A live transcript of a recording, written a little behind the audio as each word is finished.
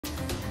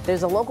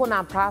There's a local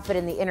nonprofit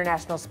in the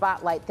international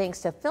spotlight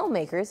thanks to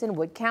filmmakers in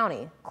Wood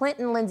County. Clint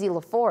and Lindsey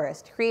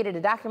LaForest created a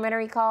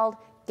documentary called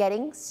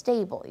Getting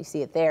Stable. You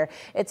see it there.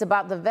 It's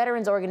about the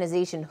veterans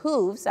organization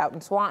H.O.O.V.E.S out in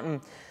Swanton.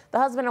 The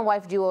husband and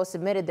wife duo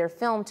submitted their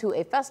film to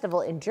a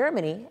festival in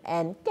Germany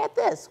and, get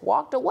this,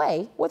 walked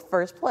away with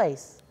first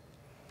place.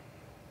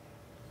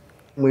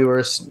 We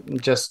were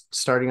just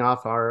starting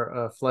off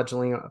our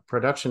fledgling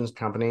productions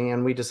company,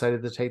 and we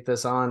decided to take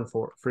this on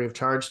for free of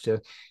charge to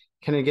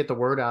kind of get the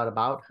word out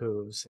about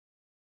H.O.O.V.E.S.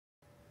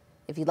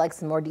 If you'd like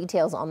some more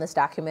details on this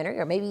documentary,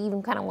 or maybe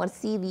even kind of want to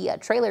see the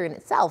trailer in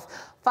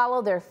itself,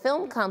 follow their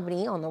film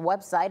company on the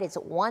website. It's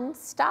One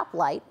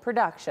Stoplight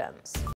Productions.